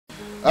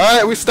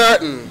Alright, we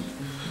starting.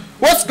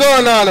 What's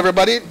going on,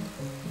 everybody?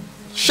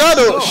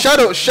 Shadow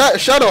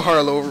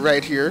Harlow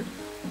right here.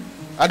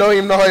 I don't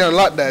even know how you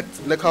unlock that.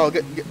 Nicole,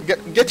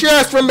 get your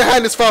ass from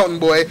behind this fountain,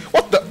 boy.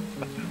 What the?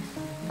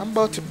 I'm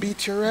about to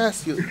beat your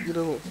ass, you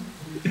know.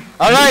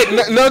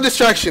 Alright, no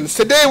distractions.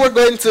 Today we're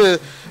going to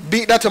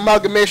beat that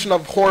amalgamation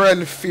of horror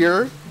and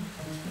fear.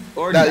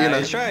 Or that,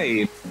 that's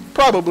right.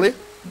 Probably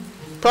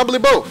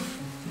both.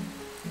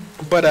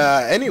 But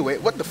anyway,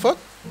 what the fuck?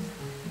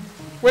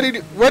 Where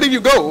did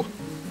you go?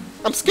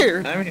 I'm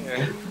scared. I'm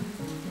here.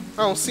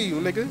 I don't see you,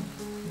 nigga.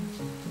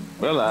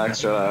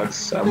 Relax.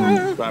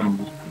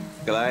 I'm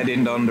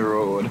gliding down the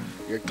road.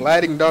 You're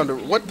gliding down the.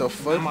 What the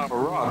fuck? I'm on a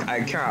rock.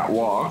 I can't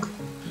walk.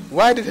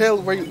 Why the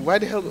hell?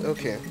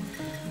 Okay.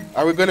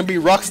 Are we gonna be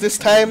rocks this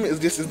time? Is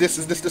this the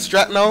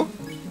strat now?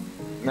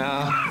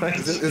 Nah.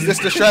 Is this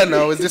the strat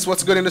now? Is this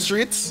what's good in the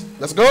streets?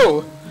 Let's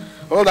go.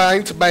 Hold on, I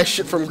need to buy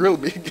shit from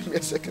Grillby. Give me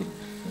a second.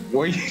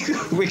 We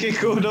can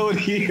go down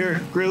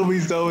here.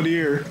 Grillby's down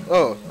here.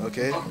 Oh,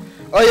 okay.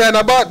 Oh yeah, and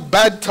about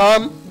Bad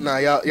Tom. Nah,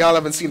 y'all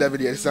haven't seen that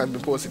video. It's not been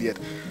posted yet.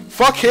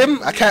 Fuck him.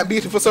 I can't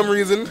beat him for some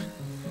reason.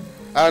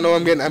 I don't know.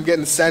 I'm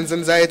getting Sans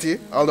anxiety.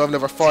 Although I've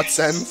never fought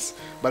Sans,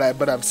 but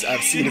I've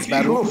seen his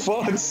battle. You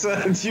fought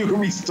Sans. You can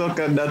be stuck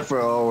on that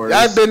for hours.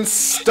 I've been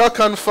stuck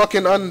on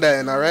fucking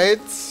Undyne. All right.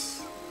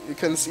 You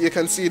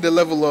can see the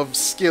level of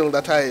skill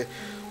that I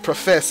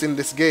profess in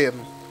this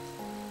game.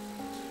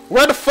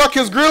 Where the fuck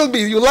is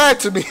Grillby? You lied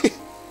to me.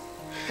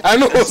 I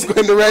know I was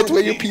going the right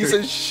way, you piece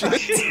of shit.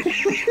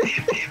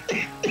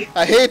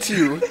 I hate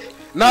you.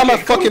 Now I'm a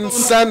fucking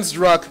Sans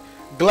rock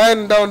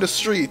gliding down the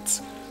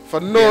street for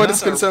no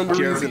disconcerting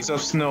reason. Piece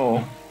of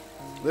snow.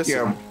 Listen,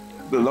 You're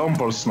the lump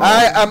of snow.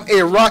 I am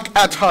a rock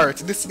at heart.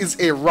 This is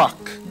a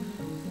rock.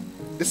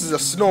 This is a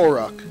snow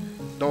rock.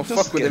 Don't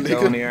fuck with it,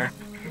 nigga.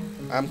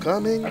 I'm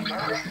coming.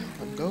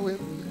 I'm going.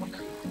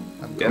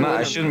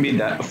 I shouldn't be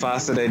that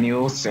faster than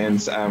you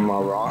since I'm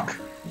a rock.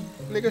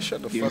 Nigga,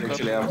 shut the fuck up. You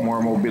actually have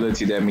more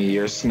mobility than me.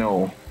 You're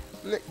snow.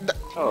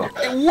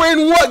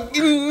 When what?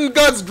 In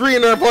God's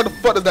green earth, how the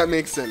fuck does that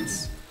make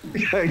sense?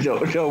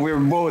 Yo, we're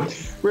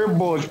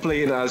both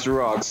playing as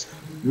rocks.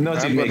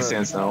 Nothing makes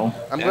sense now.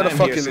 I'm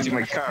fucking here sitting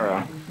with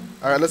Kara.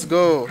 All right, let's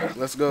go.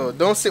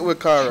 Don't sit with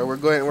Kara. We're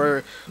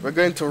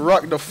going to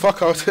rock the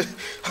fuck out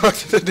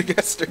of the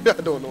guest. I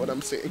don't know what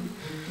I'm saying.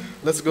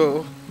 Let's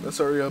go. Let's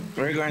hurry up.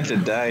 We're going to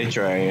die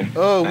trying.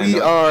 Oh,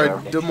 we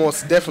are the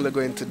most definitely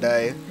going to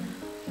die.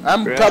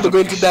 I'm probably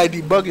going to die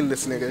debugging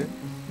this nigga,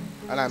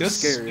 and I'm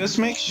scared.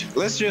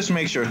 Let's just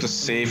make sure to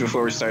save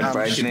before we start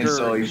fighting it.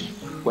 So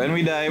when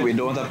we die, we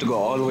don't have to go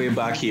all the way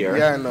back here.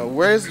 Yeah, I know.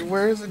 Where's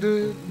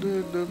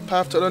the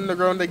path to the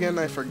underground again?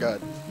 I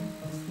forgot.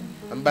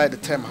 I'm by the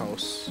Tem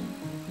house.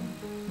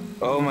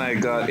 Oh my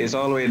god, it's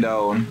all the way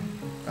down.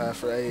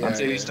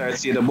 Until you start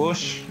seeing the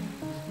bush.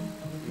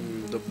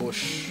 The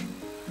bush.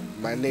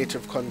 My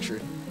native country.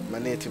 My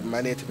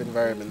native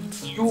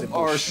environment. You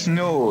are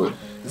snow.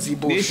 The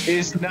bush. This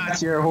is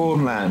not your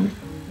homeland.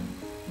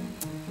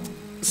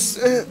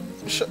 Shut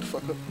the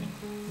fuck up.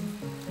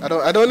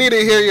 I don't need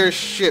to hear your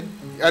shit.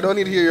 I don't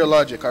need to hear your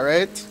logic,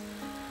 alright?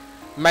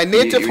 My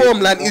native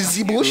homeland is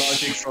the bush.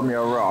 Logic from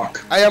your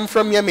rock. I am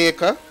from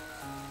Jamaica.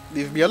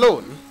 Leave me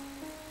alone.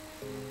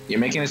 You're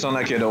making it sound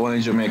like you're the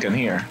only Jamaican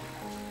here.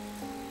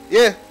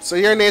 Yeah, so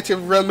your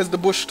native realm is the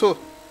bush too.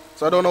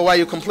 So I don't know why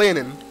you're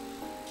complaining.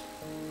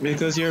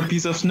 Because you're a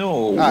piece of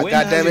snow. Ah, when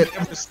goddamn it.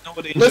 ever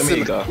snowed in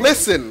Jamaica?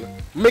 Listen,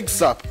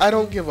 mix up. I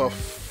don't give a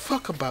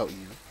fuck about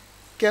you.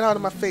 Get out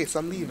of my face.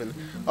 I'm leaving.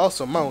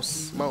 Also,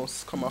 mouse,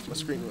 come off my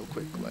screen real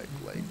quick. Like,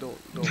 don't.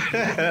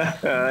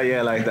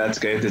 Yeah, like that's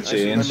going to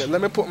change.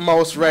 Let me put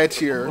mouse right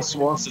here. Mouse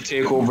wants to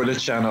take over the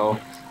channel.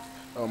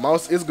 Oh,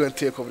 mouse is going to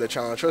take over the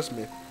channel. Trust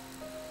me.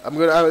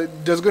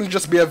 There's going to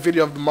just be a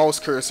video of the mouse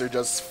cursor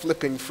just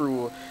flipping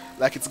through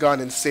like it's gone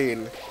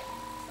insane.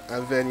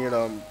 And then,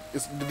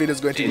 the video's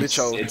going to glitch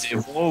out. It's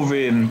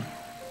evolving.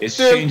 It's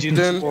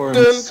changing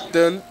forms.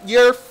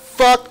 You're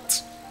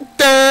fucked.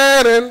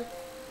 Dun.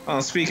 Oh,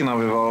 speaking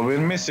of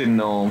evolving, Missing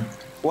Gnome,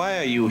 why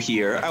are you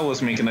here? I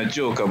was making a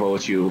joke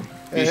about you.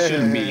 You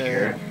shouldn't be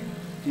here.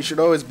 You should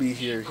always be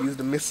here. He's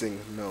the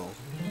missing. No.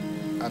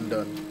 I'm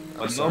done.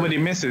 But nobody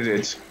misses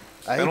it.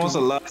 When was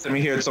the last time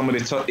you heard somebody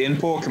in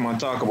Pokemon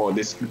talk about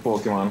this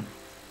Pokemon?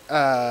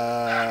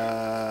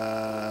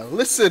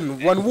 Listen,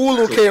 when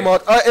Wooloo came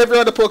out, every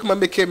other Pokemon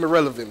became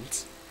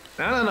irrelevant.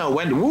 No.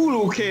 When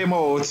Wooloo came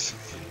out,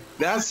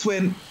 that's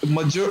when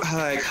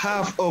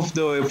half of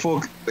the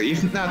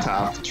if not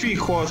half,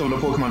 3/4 of the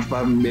Pokemon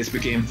fan base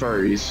became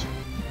furries.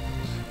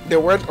 They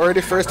weren't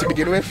already first to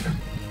begin with.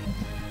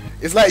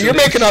 It's like you're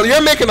making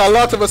a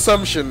lot of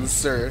assumptions,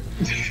 sir.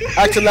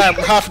 Actually,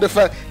 half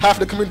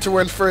the community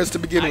weren't first to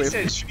begin with.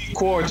 I said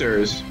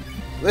 3/4.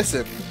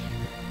 Listen.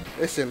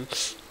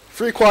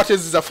 3/4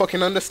 is a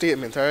fucking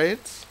understatement, alright?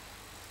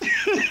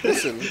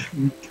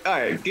 Listen.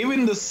 Alright,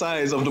 given the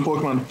size of the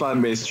Pokemon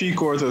fanbase,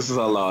 3/4 is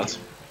a lot.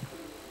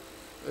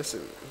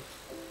 Listen.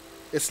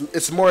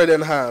 It's more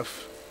than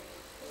half.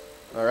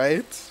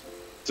 Alright?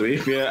 To be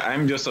fair,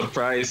 I'm just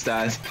surprised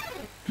that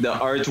the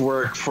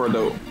artwork for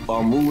the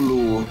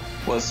Hulu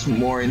was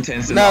more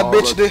intense than Nah, all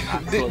bitch, the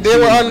they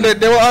were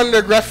on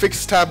the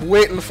graphics tab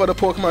waiting for the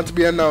Pokemon to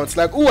be announced.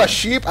 Like, ooh, a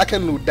sheep, I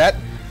can loot that.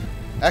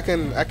 I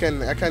can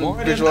more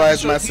than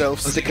visualize actual myself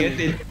females.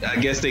 sticking. I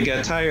guess they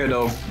get tired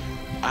of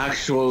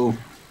actual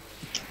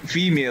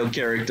female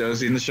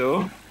characters in the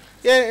show.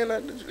 Yeah,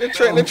 and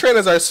the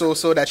trainers are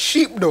so that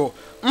sheep though.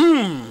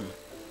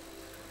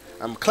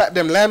 I'm clap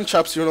them lamb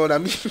chops, you know what I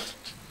mean?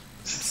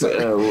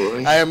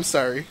 Sorry. I am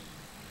sorry.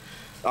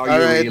 Are you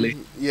really?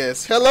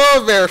 Yes.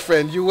 Hello there,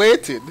 friend. You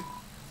waited.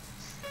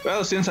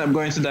 Well, since I'm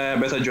going to die, I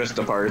better dress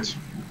the part.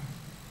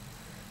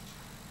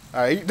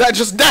 Alright, that's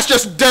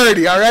just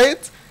dirty,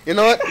 alright? You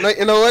know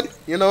what?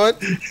 You know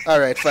what?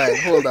 Alright, fine.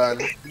 Hold on.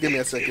 Give me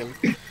a second.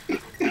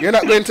 You're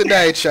not going to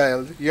die,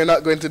 child. You're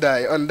not going to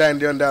die. Undyne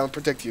the Undyne will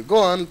protect you. Go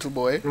on, two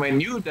boy.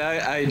 When you die,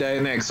 I die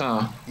next,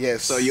 huh?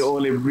 Yes. So you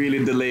only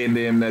really delaying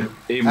them that.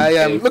 I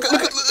am. Look at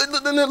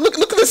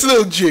this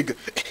little jig.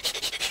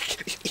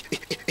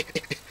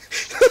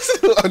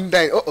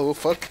 Undyne. Uh-oh,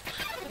 fuck.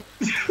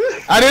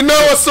 I didn't know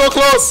it was so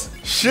close.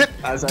 Shit.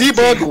 As Debug.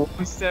 I take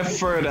one step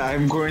further,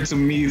 I'm going to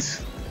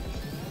meet.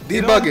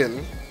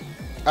 Debugging.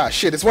 Ah,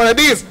 shit. It's one of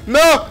these.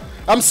 No.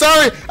 I'm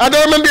sorry. I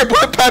don't remember your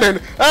bullet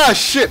pattern. Ah,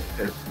 shit.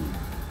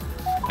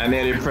 I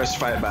nearly pressed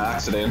fight by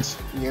accident.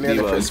 You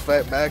nearly pressed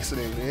fight by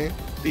accident, eh?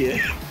 Yeah,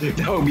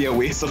 that would be a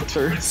waste of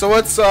turns. So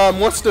what's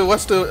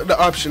the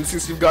option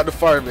since you've got the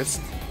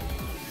farthest?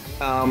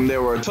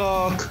 There were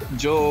talk,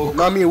 joke.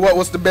 No, I mean, what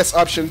was the best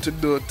option to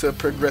do to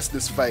progress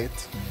this fight?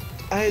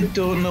 I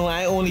don't know.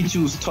 I only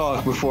choose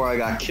talk before I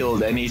got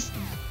killed, and he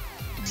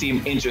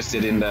seemed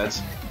interested in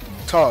that.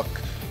 Talk.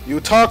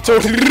 You talk to.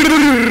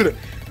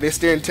 They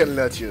stare intently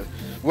at you.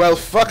 Well,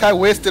 fuck! I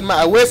wasted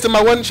my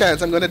one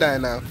chance. I'm gonna die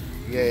now.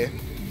 Yeah.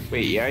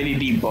 Wait, you already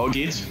debugged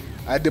it?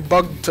 I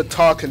debugged to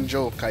talk and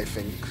joke, I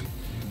think.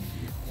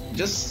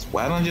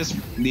 Why don't just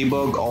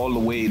debug all the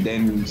way,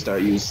 then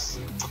start use?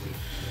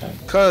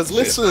 Cause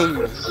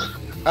listen,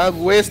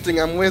 I'm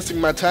wasting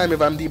my time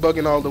if I'm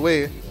debugging all the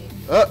way.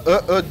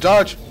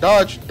 Dodge.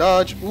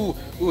 Ooh,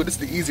 this is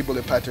the easy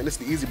bullet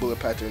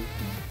pattern.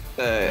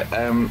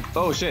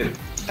 Oh shit.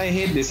 I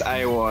hate this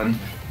I one.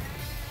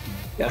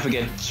 You have to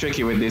get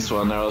tricky with this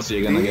one or else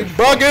you're gonna get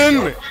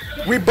bugging!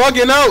 We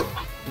bugging out!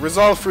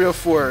 Resolve 3 or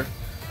 4.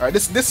 Alright,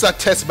 this is a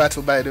test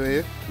battle, by the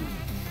way.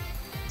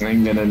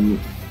 I'm gonna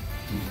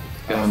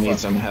need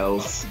some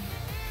health.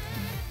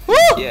 Woo!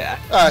 Yeah.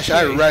 Gosh,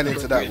 I ran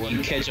into that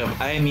one. Catch up.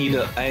 I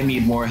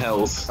need more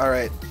health.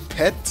 Alright,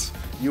 pet.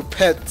 You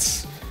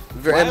pets.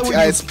 Your empty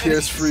eyes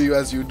pierce through you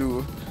as you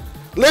do.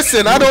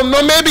 Listen, I don't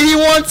know. Maybe he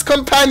wants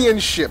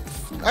companionship.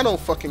 I don't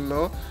fucking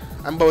know.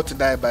 I'm about to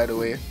die, by the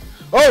way.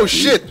 Oh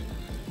shit!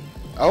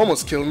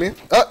 Almost killed me.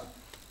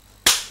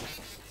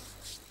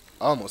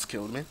 Almost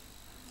killed me.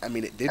 I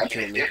mean, it did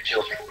kill me.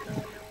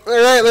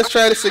 Alright, let's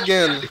try this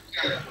again.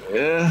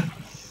 Yeah.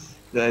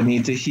 I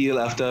need to heal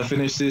after I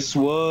finish this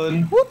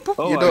one.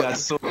 Oh, I got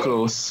so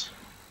close.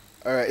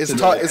 Alright, is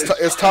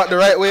taught the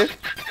right way?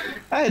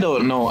 I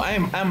don't know.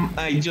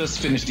 I just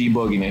finished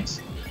debugging it.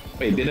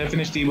 Wait, did I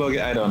finish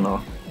debugging? I don't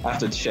know. I have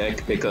to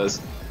check because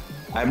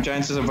I'm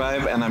trying to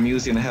survive and I'm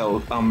using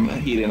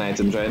healing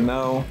items right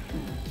now.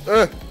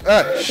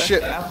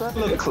 Shit. After I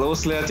look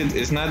closely at it,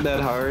 it's not that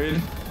hard.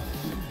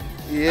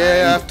 Yeah,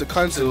 I have to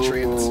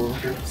concentrate.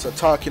 So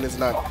talking is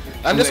not.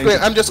 I'm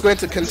just going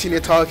to continue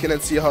talking and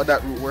see how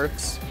that route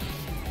works.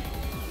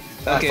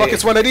 Okay. Fuck,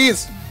 it's one of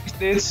these.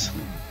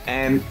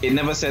 And it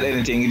never said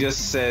anything. It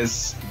just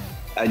says,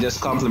 I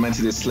just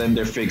complimented his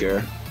slender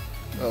figure.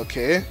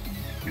 Okay.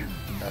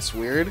 That's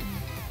weird.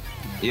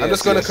 Yes, I'm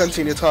just gonna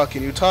continue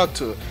talking. You talk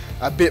to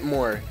a bit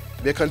more.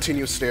 They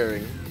continue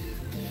staring.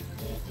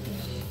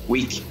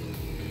 Wait.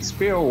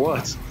 Spare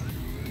what?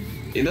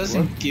 It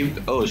doesn't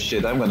give. Oh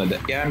shit! I'm gonna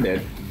die. Yeah, I'm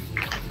dead.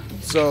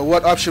 So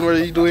what option were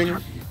you doing?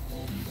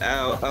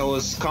 I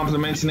was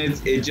complimenting it.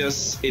 It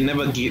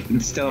never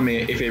tell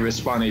me if it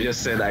responded. It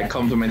just said I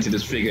complimented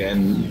this figure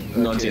and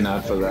nothing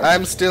after that.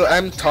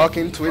 I'm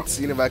talking to it,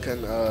 seeing if I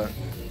can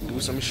do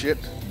some shit.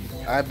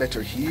 I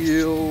better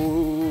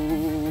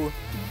heal.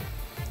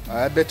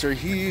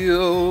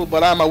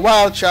 But I'm a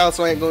wild child,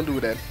 so I ain't gonna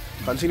do that.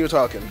 Continue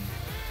talking.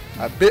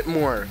 A bit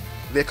more.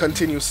 They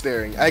continue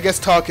staring. I guess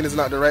talking is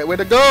not the right way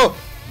to go.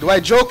 Do I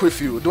joke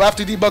with you? Do I have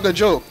to debug a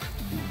joke?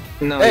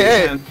 No, you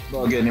can't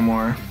debug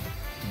anymore.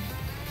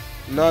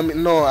 No,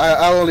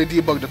 I only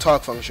debug the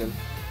talk function.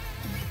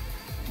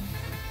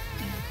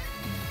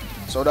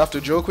 So do I have to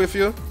joke with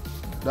you?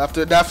 Do I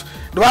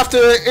have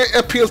to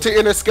appeal to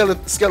inner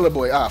skeleton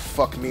boy? Ah,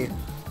 fuck me.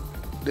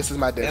 This is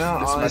my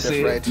death. This is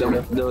my death right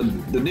here.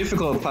 The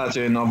difficult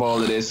pattern of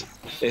all of this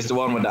is the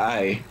one with the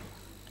eye.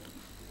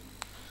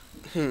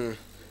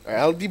 Alright,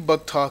 I'll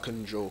debug talk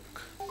and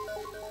joke.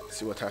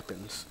 See what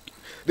happens.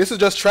 This is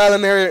just trial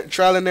and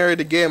error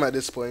the game at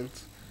this point.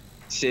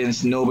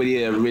 Since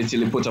nobody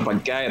really put up a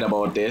guide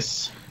about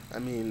this. I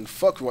mean,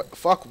 fuck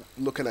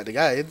looking at the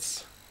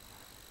guides.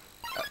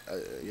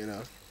 You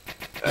know.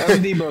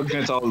 I'm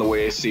debugging it all the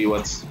way. See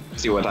what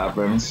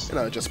happens. You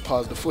know, just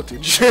pause the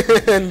footage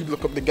and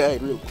look up the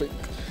guide real quick.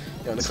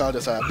 You know, the call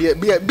just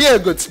be a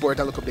good sport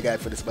and look up the guide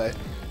for this boy.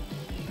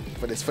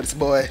 For this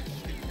boy.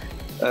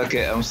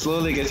 Okay, I'm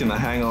slowly getting the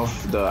hang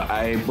of the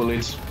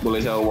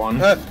bullet hell one.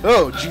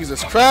 Oh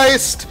Jesus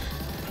Christ!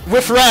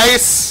 With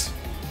rice.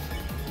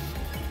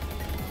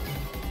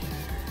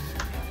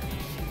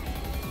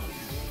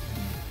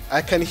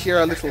 I can hear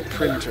a little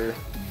printer.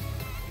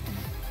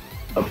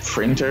 A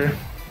printer?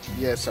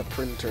 Yes, a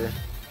printer.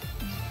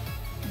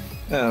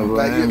 Oh,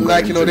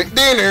 Like you know the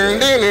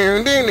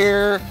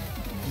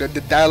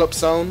the dial-up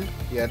sound.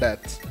 Yeah,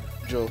 that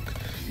joke.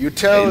 You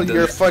tell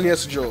your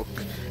funniest joke.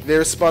 They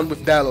respond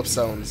with dial-up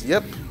sounds.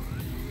 Yep.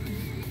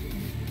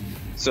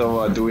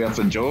 So do we have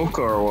to joke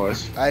or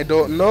what? I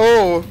don't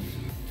know.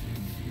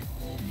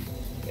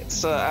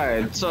 So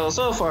alright. So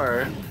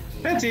far,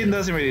 petting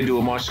doesn't really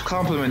do much.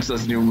 Compliments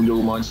doesn't do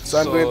much. So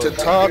I'm going to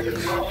talk.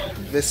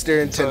 They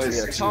stare intensely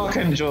so at it's you. talk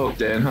and joke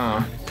then,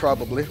 huh?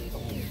 Probably.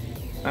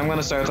 I'm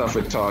gonna start off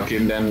with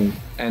talking, then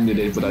end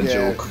it with a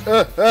joke.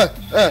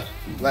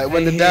 Like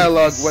when the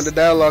dialogue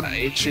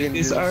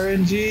changes. This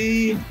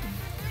RNG.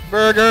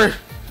 Burger.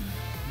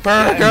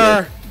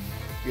 Yeah,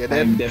 I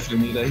then.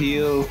 definitely need a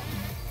heal.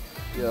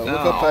 Yeah, look No,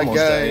 up a almost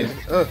guy.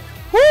 died.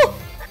 Woo!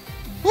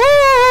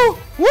 Woo!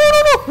 Woo!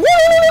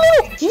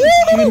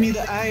 Give me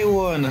the I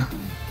one.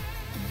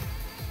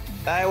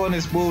 I one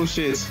is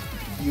bullshit.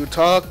 You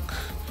talk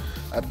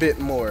a bit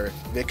more.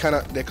 They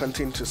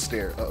continue to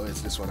stare. Oh,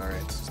 it's this one. All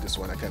right, it's this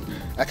one.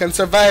 I can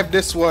survive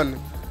this one.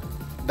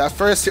 That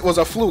first it was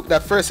a fluke.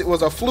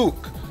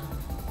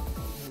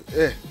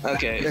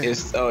 Okay,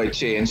 it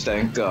changed.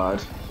 Thank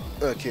God.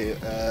 Okay.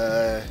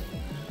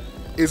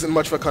 Isn't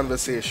much of a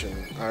conversation.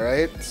 All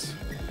right.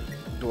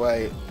 Do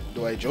I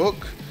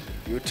joke?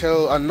 You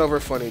tell another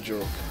funny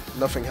joke.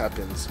 Nothing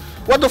happens.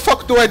 What the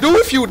fuck do I do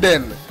with you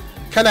then?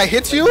 Can I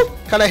hit you?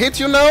 Can I hit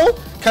you now?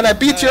 Can I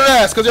beat your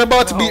ass? Because you're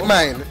about to beat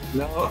mine.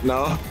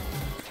 No.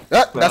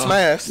 That's my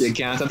ass. You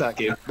can't attack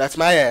him. That's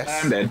my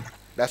ass. I'm dead.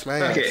 That's my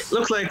ass. Okay,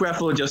 looks like Raph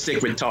will just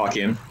stick with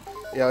talking.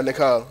 Yo,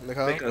 Nicole.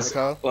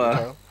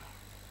 What?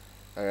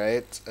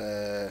 Alright,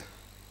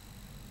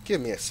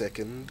 give me a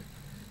second.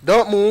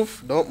 Don't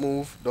move.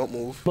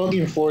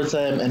 Bugging 4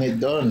 times and it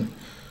done.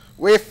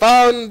 We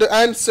found the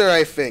answer,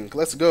 I think.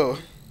 Let's go.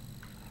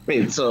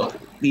 Wait, so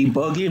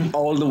debug him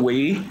all the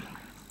way?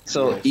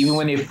 So Yes. even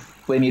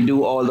when you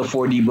do all the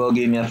 4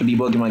 debugging, you have to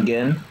debug him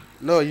again?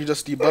 No, you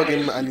just debug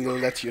him and he'll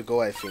let you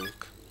go, I think.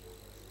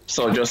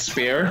 So just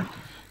spare?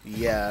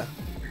 Yeah.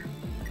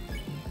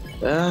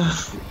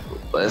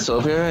 Let's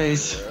hope you're right.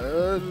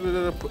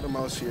 Put the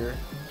mouse here.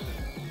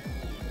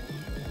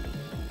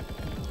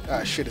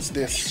 Ah, shit, it's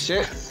this.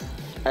 Shit.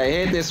 I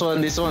hate this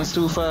one. This one's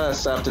too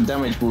fast. I have to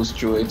damage boost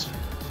through it.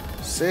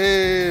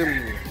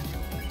 Same.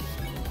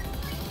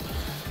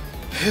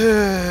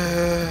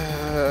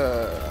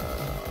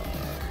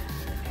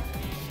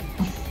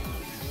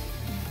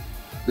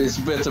 This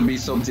better be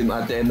something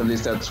at the end of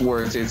this that's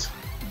worth it.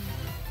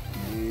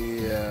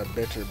 Yeah,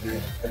 better be.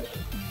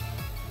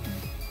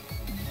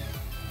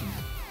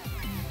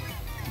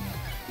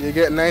 You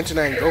get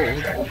 99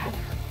 gold,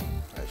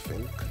 I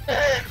think.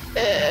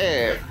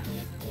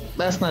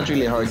 That's not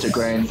really hard to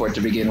grind for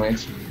to begin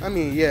with. I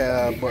mean,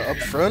 yeah, but up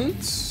front.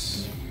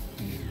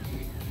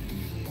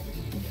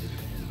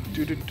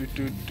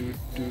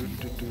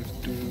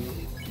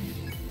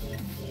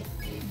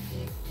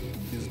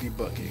 Is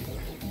debugging.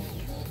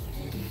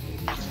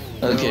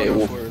 Okay, No,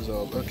 well, for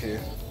result. Okay.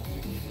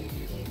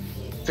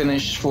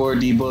 finish for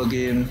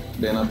debugging,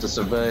 then have to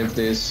survive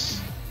this.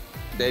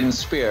 Then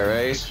spare,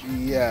 right?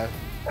 Yeah.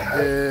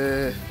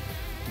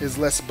 Is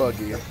less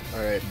buggy.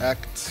 Alright,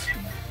 act.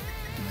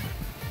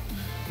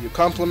 You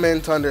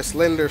compliment on their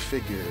slender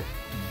figure.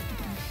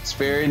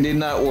 Sparing did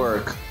not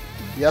work.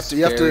 You have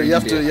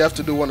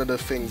to do one of the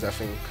things, I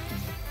think.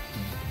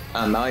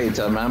 And now you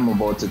tell me I'm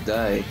about to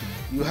die.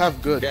 You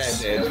have goods.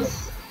 Yeah, dead.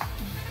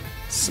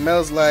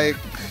 Smells like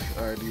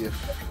RDF.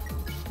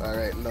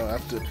 Alright, no,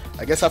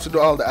 I guess I have to do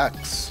all the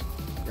acts.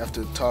 You have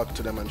to talk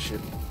to them and shit.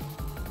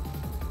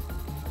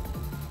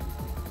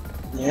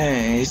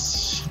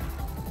 Yes.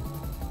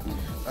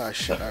 Ah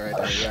shit, alright,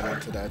 I ran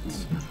into that.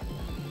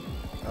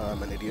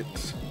 I'm an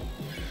idiot.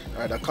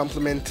 Alright, I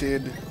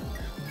complimented,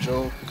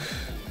 joke.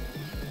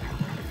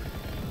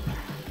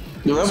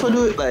 Do we have to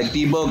do it like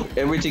debug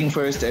everything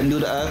first and do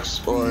the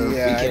acts? Or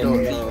Yeah, I we can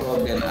don't know.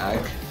 debug then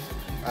act?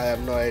 I have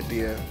no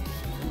idea.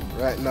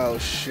 Right now,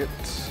 shit.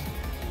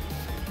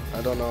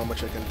 I don't know how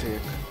much I can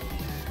take.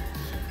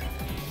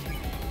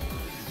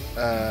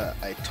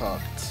 I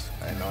talked.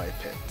 I know I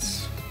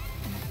pet.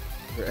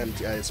 Your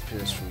empty eyes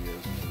pierce through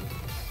yours.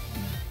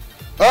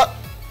 Oh!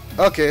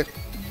 Okay.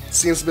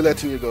 Seems to be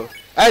letting you go.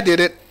 I did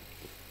it.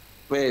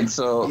 Wait,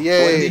 so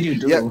Yay. what did you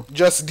do? Yeah,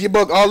 just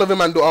debug all of them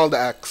and do all the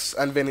acts,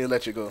 and then he'll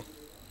let you go.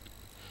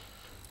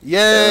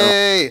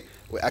 Yay!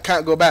 Wait, I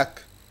can't go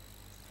back.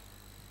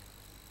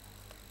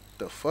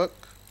 The fuck?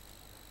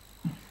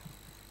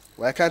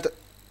 Why can't I?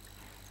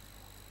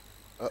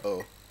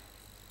 Uh-oh.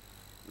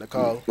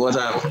 Nicole. What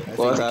I happened? think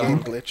What the game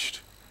happened? glitched.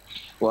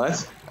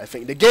 What? I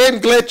think the game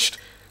glitched.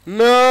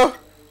 No.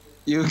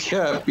 You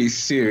can't be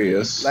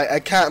serious. Like, I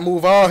can't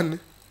move on.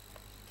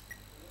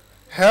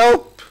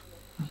 Help.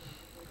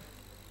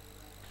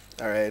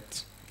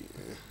 Alright.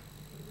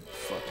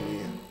 Fuck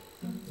me.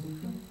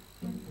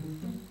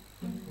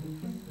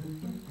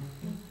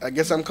 I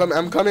guess I'm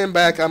coming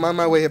back. I'm on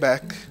my way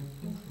back.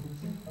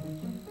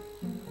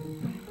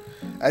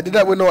 I did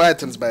that with no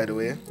items, by the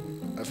way.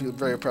 I feel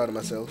very proud of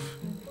myself.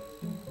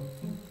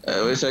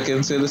 I wish I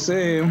can say the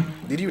same.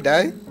 Did you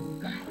die?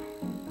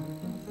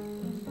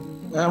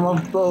 I'm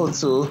about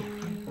to,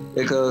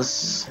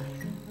 because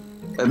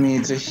I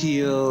need to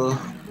heal.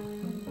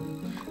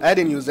 I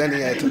didn't use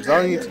any items.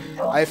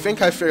 I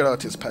think I figured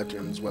out his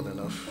patterns well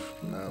enough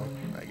now,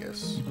 I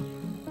guess.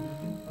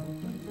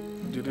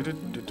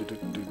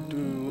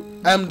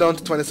 I'm down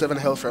to 27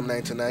 health from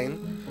 99.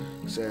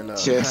 So no.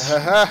 Yes.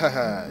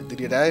 Did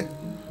you die?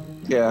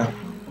 Yeah.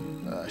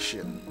 Oh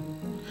shit.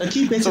 I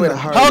keep So hitting wait, the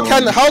hard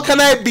how can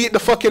I beat the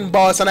fucking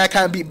boss and I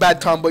can't beat Bad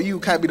Tom, but you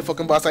can't beat the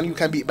fucking boss and you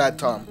can beat Bad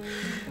Tom?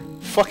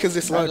 Fuck is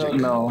this logic? I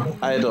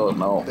don't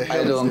know. The hell I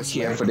is don't this,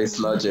 care man? for this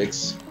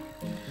logics.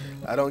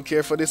 I don't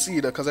care for this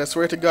either, because I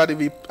swear to God if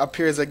he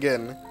appears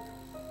again,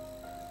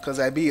 because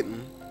I beat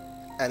him,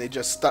 and it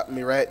just stopped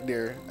me right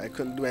there. I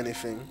couldn't do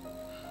anything.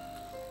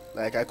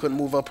 Like, I couldn't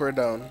move up or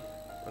down.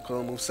 I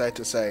couldn't move side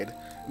to side.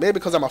 Maybe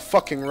because I'm a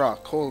fucking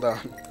rock. Hold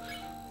on.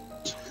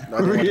 No, I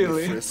don't want to be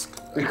Really?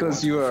 Frisk.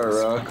 Because you are a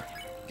rock.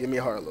 Give me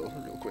Harlow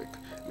real quick.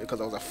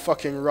 Because I was a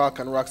fucking rock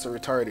and rocks are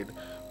retarded.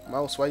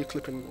 Mouse, why you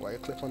clipping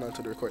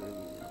onto the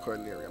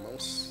recording area,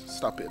 mouse?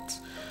 Stop it.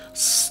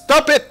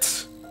 Stop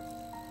it!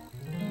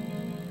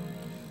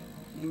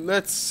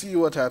 Let's see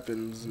what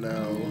happens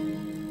now.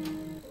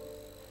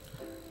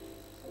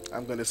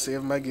 I'm gonna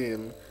save my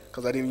game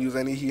because I didn't use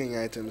any healing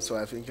items, so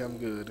I think I'm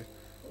good.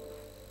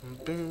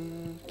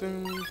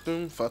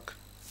 Fuck.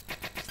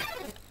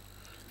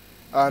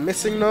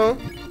 Missing now?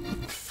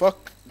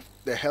 Fuck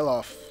the hell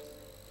off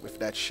with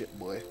that shit,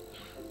 boy.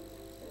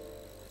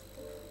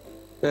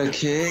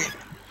 Okay.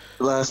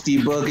 Last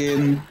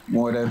debugging,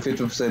 more than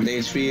 50%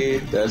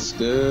 HP. That's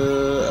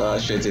good. Ah,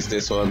 shit, it's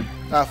this one.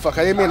 Ah, fuck,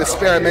 I didn't mean to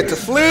spare, I meant to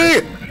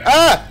flee!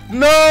 Ah!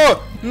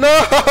 No! No!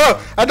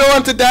 I don't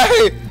want to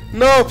die!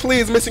 No,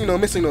 please, missing no,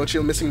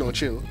 chill, missing no,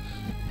 chill.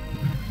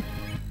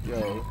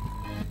 Yo.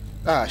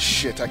 Ah,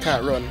 shit, I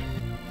can't run.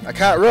 I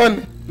can't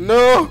run!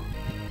 No!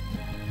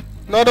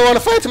 No, I don't want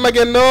to fight him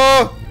again,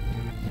 no!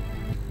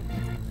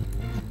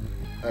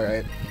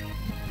 Alright.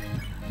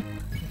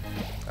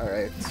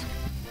 Alright.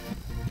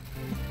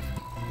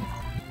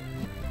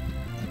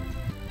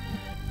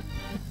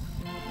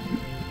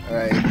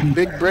 Alright,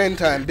 big brain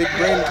time, big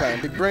brain time,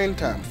 big brain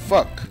time.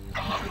 Fuck.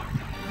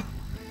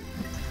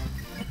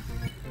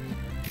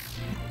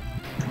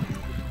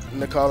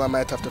 Nicole, I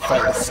might have to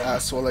fight this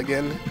asshole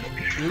again.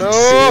 No!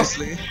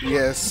 Seriously?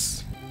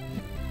 Yes.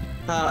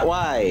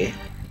 Why?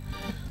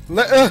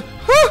 Huh?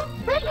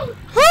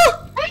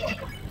 Huh?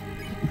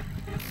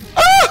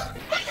 Ah!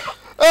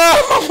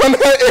 Oh, 1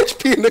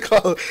 HP,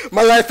 Nicole.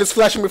 My life is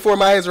flashing before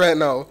my eyes right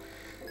now.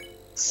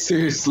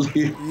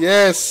 Seriously?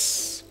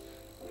 Yes.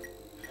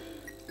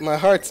 My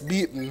heart's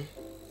beating.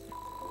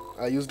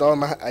 I used all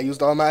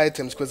my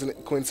items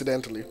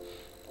coincidentally.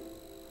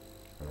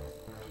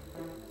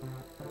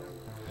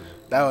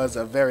 That was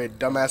a very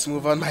dumbass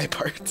move on my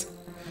part.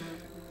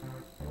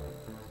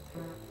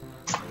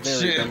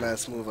 Very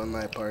dumbass move on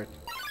my part.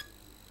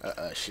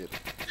 Shit.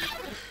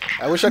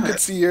 I wish I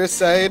could see your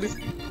side,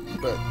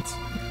 but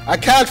I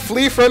can't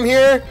flee from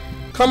here.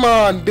 Come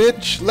on,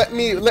 bitch. Let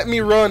me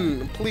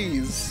run,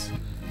 please.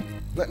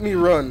 Let me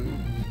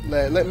run.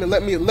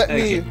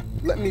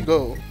 Let me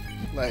go.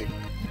 Like,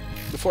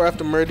 before I have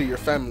to murder your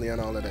family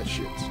and all of that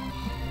shit.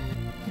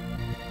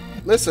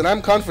 Listen,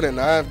 I'm confident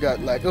now. I've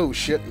got like, oh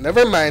shit.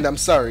 Never mind. I'm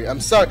sorry.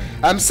 I'm sorry.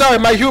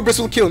 My hubris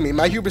will kill me.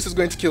 My hubris is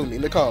going to kill me.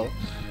 Nicole.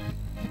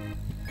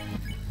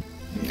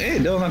 Hey,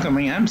 don't look at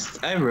me. I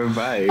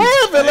revived.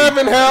 I have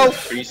 11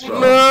 health.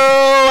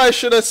 No, I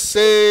should have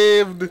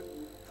saved.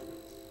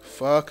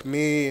 Fuck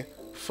me.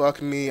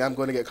 Fuck me. I'm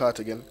going to get caught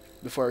again.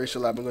 Before I reach the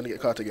lab, I'm going to get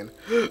caught again.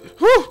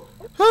 Whew!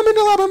 I'm in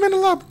the lab. I'm in the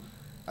lab.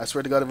 I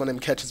swear to God, if one of them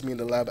catches me in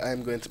the lab,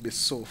 I'm going to be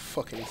so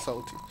fucking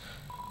salty.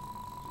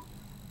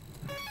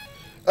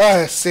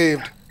 Ah,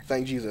 saved.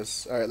 Thank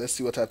Jesus. Alright, let's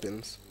see what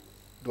happens.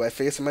 Do I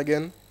face him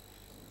again?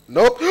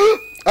 Nope.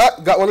 Ah,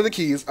 got one of the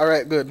keys.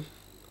 Alright, good.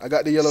 I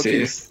got the yellow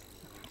keys.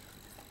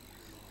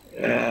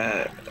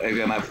 I'm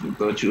gonna have to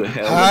go through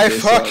hell. I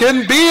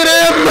fucking beat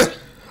him!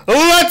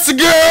 Let's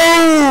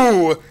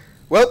go!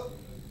 Well,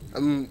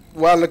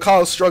 while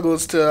Nicole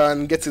struggles to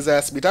and gets his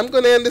ass beat, I'm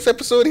gonna end this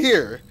episode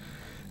here.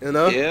 You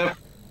know? Yep.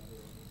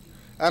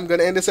 I'm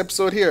gonna end this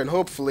episode here, and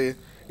hopefully,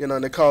 you know,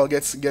 Nicole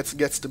gets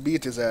to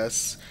beat his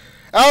ass.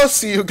 I'll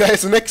see you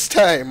guys next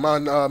time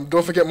on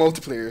Don't Forget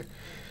Multiplayer.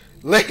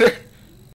 Later.